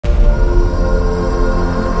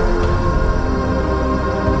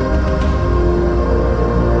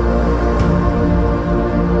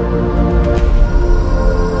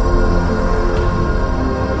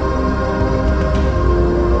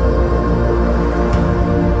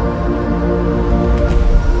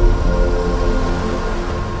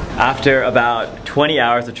After about 20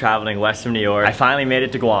 hours of traveling west from New York, I finally made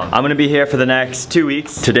it to Guam. I'm gonna be here for the next 2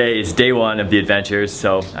 weeks. Today is day 1 of the adventures,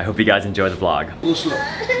 so I hope you guys enjoy the vlog.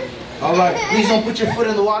 All right, please don't put your foot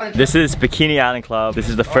in the water. This is Bikini Island Club. This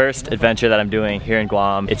is the first adventure that I'm doing here in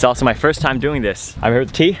Guam. It's also my first time doing this. I'm here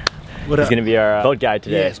with T. What up? He's gonna be our boat guide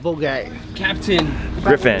today. Yes, boat guide. Captain.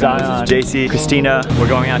 Griffin. This is JC, Christina. We're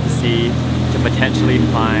going out to sea to potentially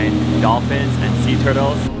find dolphins and sea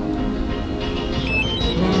turtles.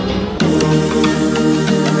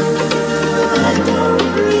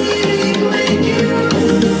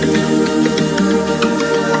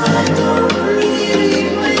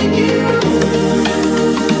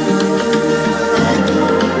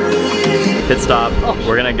 Pit stop.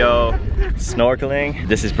 We're gonna go snorkeling.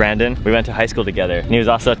 This is Brandon. We went to high school together. And he was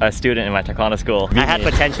also a student in my taekwondo school. I had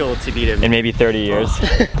potential to beat him in maybe 30 years.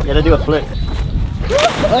 You gotta do a flip.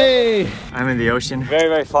 Hey! I'm in the ocean, very,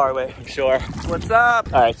 very far away from shore. What's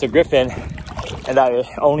up? All right, so Griffin and I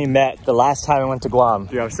only met the last time I went to Guam.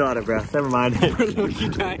 Dude, I'm so out of breath. Never mind. They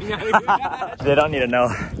don't need to know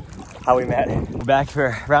how we met. We're back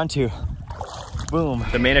for round 2. Boom.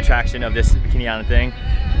 The main attraction of this Bikini Island thing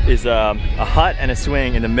is a hut and a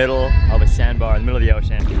swing in the middle of a sandbar in the middle of the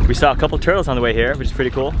ocean. We saw a couple turtles on the way here, which is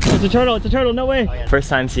pretty cool. It's a turtle, no way. Oh, yeah. First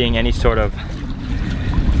time seeing any sort of,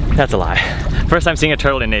 that's a lie. First time seeing a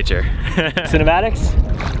turtle in nature. Cinematics?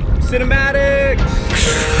 Cinematics!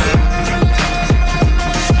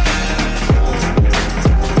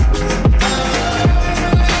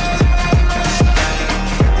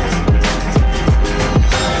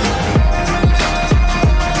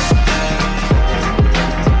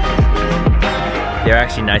 They're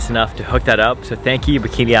actually nice enough to hook that up, so thank you,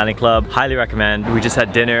 Bikini Island Club. Highly recommend. We just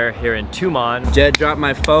had dinner here in Tumon. Jed dropped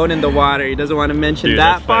my phone in the water. He doesn't want to mention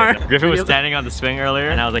that part. Griffin was standing on the swing earlier,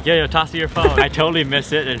 and I was like, yo, toss me your phone. I totally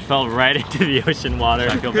missed it and fell right into the ocean water.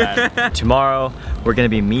 I feel bad. Tomorrow, we're gonna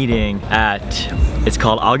be meeting at, it's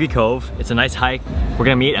called Algae Cove. It's a nice hike. We're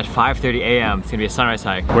gonna meet at 5:30 a.m. It's gonna be a sunrise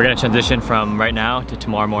hike. We're gonna transition from right now to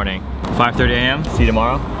tomorrow morning. 5:30 a.m. See you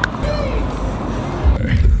tomorrow.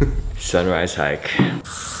 Sunrise hike.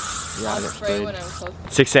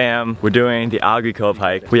 6 a.m. We're doing the Algae Cove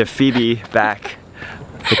hike. We have Phoebe back.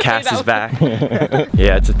 The cast is back.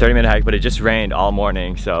 Yeah, it's a 30-minute hike, but it just rained all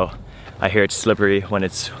morning, so I hear it's slippery when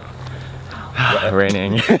it's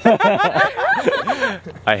raining.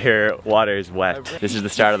 I hear water is wet. This is the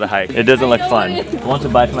start of the hike. It doesn't look fun. I want to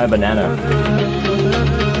bite my banana.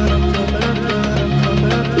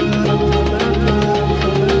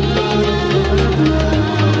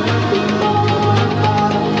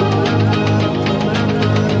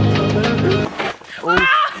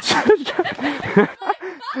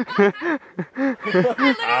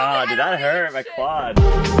 Ah, did that hurt my quad?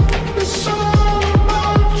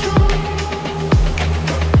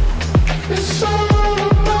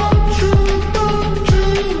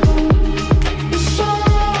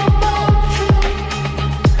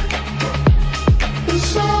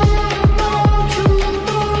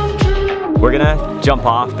 We're gonna jump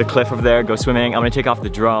off the cliff over there, go swimming. I'm gonna take off the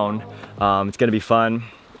drone. It's gonna be fun.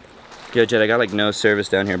 Yo, Jed, I got like no service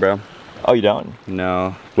down here, bro. Oh, you don't?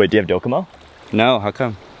 No. Wait, do you have Docomo? No, how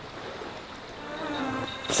come?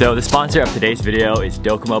 So the sponsor of today's video is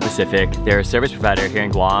Docomo Pacific. They're a service provider here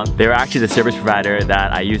in Guam. They were actually the service provider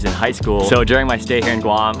that I used in high school. So during my stay here in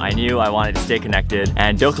Guam, I knew I wanted to stay connected,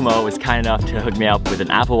 and Docomo was kind enough to hook me up with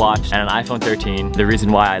an Apple Watch and an iPhone 13. The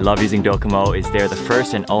reason why I love using Docomo is they're the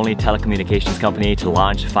first and only telecommunications company to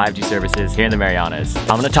launch 5G services here in the Marianas.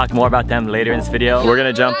 I'm gonna talk more about them later in this video. We're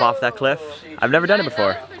gonna jump off that cliff. I've never done it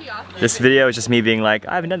before. This video is just me being like,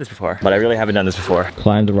 I haven't done this before, but I really haven't done this before.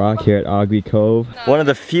 Climbed the rock here at Algae Cove. One of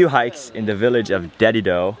the few hikes in the village of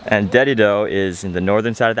Dedido, and Dedido is in the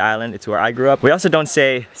northern side of the island. It's where I grew up. We also don't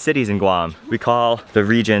say cities in Guam. We call the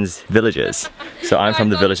regions villages. So I'm from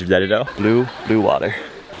the village of Dedido. Blue water.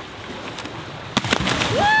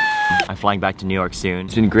 I'm flying back to New York soon.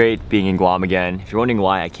 It's been great being in Guam again. If you're wondering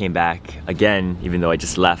why I came back again, even though I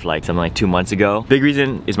just left like something like 2 months ago, big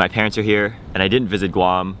reason is my parents are here, and I didn't visit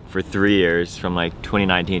Guam for 3 years from like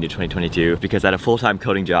 2019 to 2022 because I had a full-time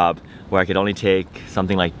coding job where I could only take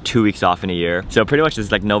something like 2 weeks off in a year. So pretty much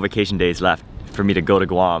there's like no vacation days left for me to go to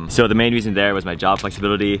Guam. So the main reason there was my job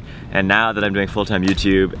flexibility, and now that I'm doing full-time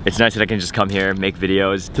YouTube, it's nice that I can just come here, make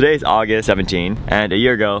videos. Today is August 17, and a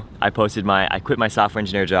year ago, I quit my software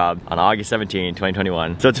engineer job on August 17,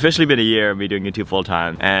 2021. So it's officially been a year of me doing YouTube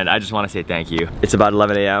full-time, and I just want to say thank you. It's about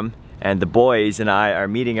 11 a.m. and the boys and I are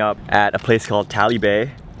meeting up at a place called Tally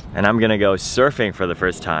Bay, and I'm gonna go surfing for the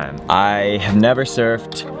first time. I have never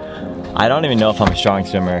surfed. I don't even know if I'm a strong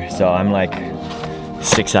swimmer, so I'm like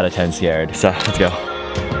 6 out of 10 scared. So let's go.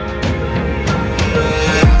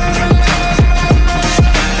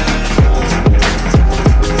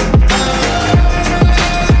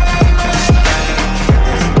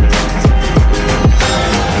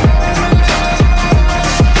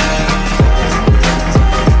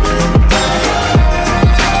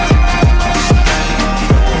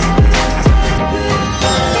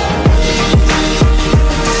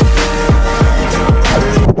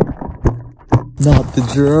 Not the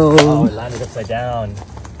drone. Oh, it landed upside down.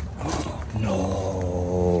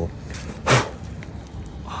 No.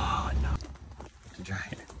 Oh, no.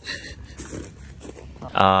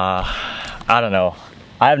 I don't know.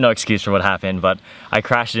 I have no excuse for what happened, but I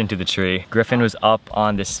crashed into the tree. Griffin was up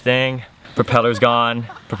on this thing. Propeller's gone.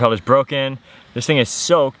 Propeller's broken. This thing is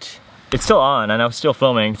soaked. It's still on and I was still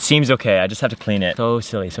filming. It seems okay, I just have to clean it. So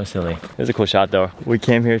silly, so silly. It was a cool shot though. We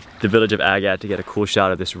came here to the village of Agat to get a cool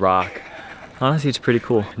shot of this rock. Honestly, it's pretty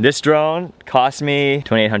cool. This drone cost me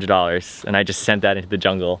 $2,800 and I just sent that into the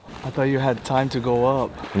jungle. I thought you had time to go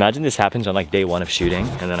up. Imagine this happens on like day 1 of shooting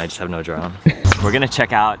and then I just have no drone. We're gonna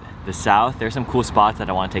check out the south. There's some cool spots that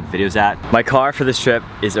I want to take videos at. My car for this trip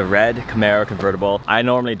is a red Camaro convertible. I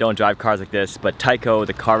normally don't drive cars like this, but Tyco,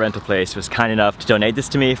 the car rental place, was kind enough to donate this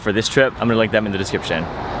to me for this trip. I'm gonna link them in the description.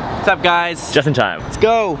 What's up, guys? Just in time. Let's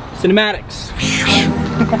go. Cinematics.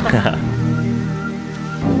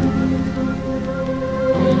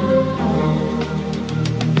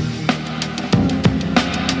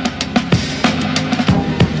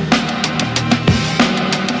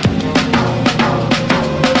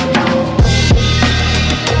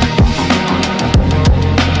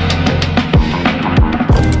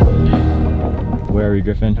 Where are we,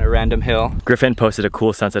 Griffin? A random hill. Griffin posted a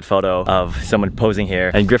cool sunset photo of someone posing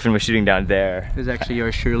here, and Griffin was shooting down there. It was actually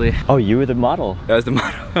yours truly. Oh, you were the model. That was the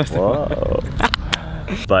model. Whoa.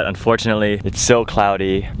 But unfortunately, it's so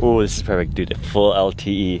cloudy. Ooh, this is perfect, dude. Full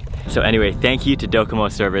LTE. So anyway, thank you to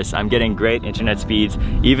Docomo service. I'm getting great internet speeds,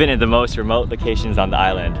 even in the most remote locations on the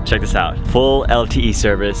island. Check this out. Full LTE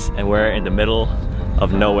service, and we're in the middle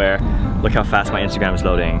of nowhere. Look how fast my Instagram is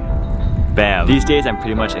loading. Bam. These days I'm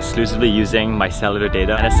pretty much exclusively using my cellular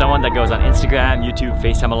data, and as someone that goes on Instagram, YouTube,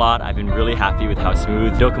 FaceTime a lot, I've been really happy with how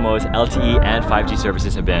smooth Docomo's LTE and 5G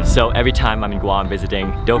services have been. So every time I'm in Guam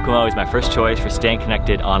visiting, Docomo is my first choice for staying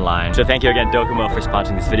connected online. So thank you again, Docomo, for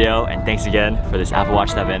sponsoring this video, and thanks again for this Apple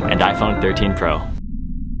Watch 7 and iPhone 13 Pro.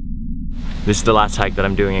 This is the last hike that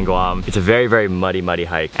I'm doing in Guam. It's a very, very muddy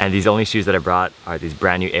hike. And these only shoes that I brought are these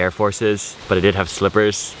brand new Air Forces, but I did have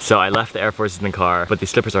slippers. So I left the Air Forces in the car, but these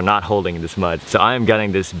slippers are not holding in this mud. So I am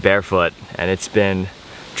getting this barefoot, and it's been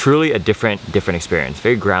truly a different experience.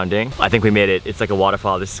 Very grounding. I think we made it. It's like a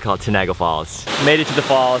waterfall. This is called Tanago Falls. Made it to the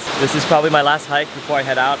falls. This is probably my last hike before I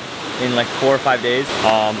head out in like 4 or 5 days.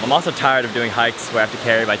 I'm also tired of doing hikes where I have to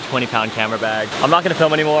carry my 20-pound camera bag. I'm not gonna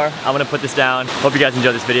film anymore. I'm gonna put this down. Hope you guys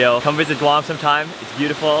enjoyed this video. Come visit Guam sometime. It's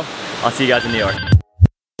beautiful. I'll see you guys in New York.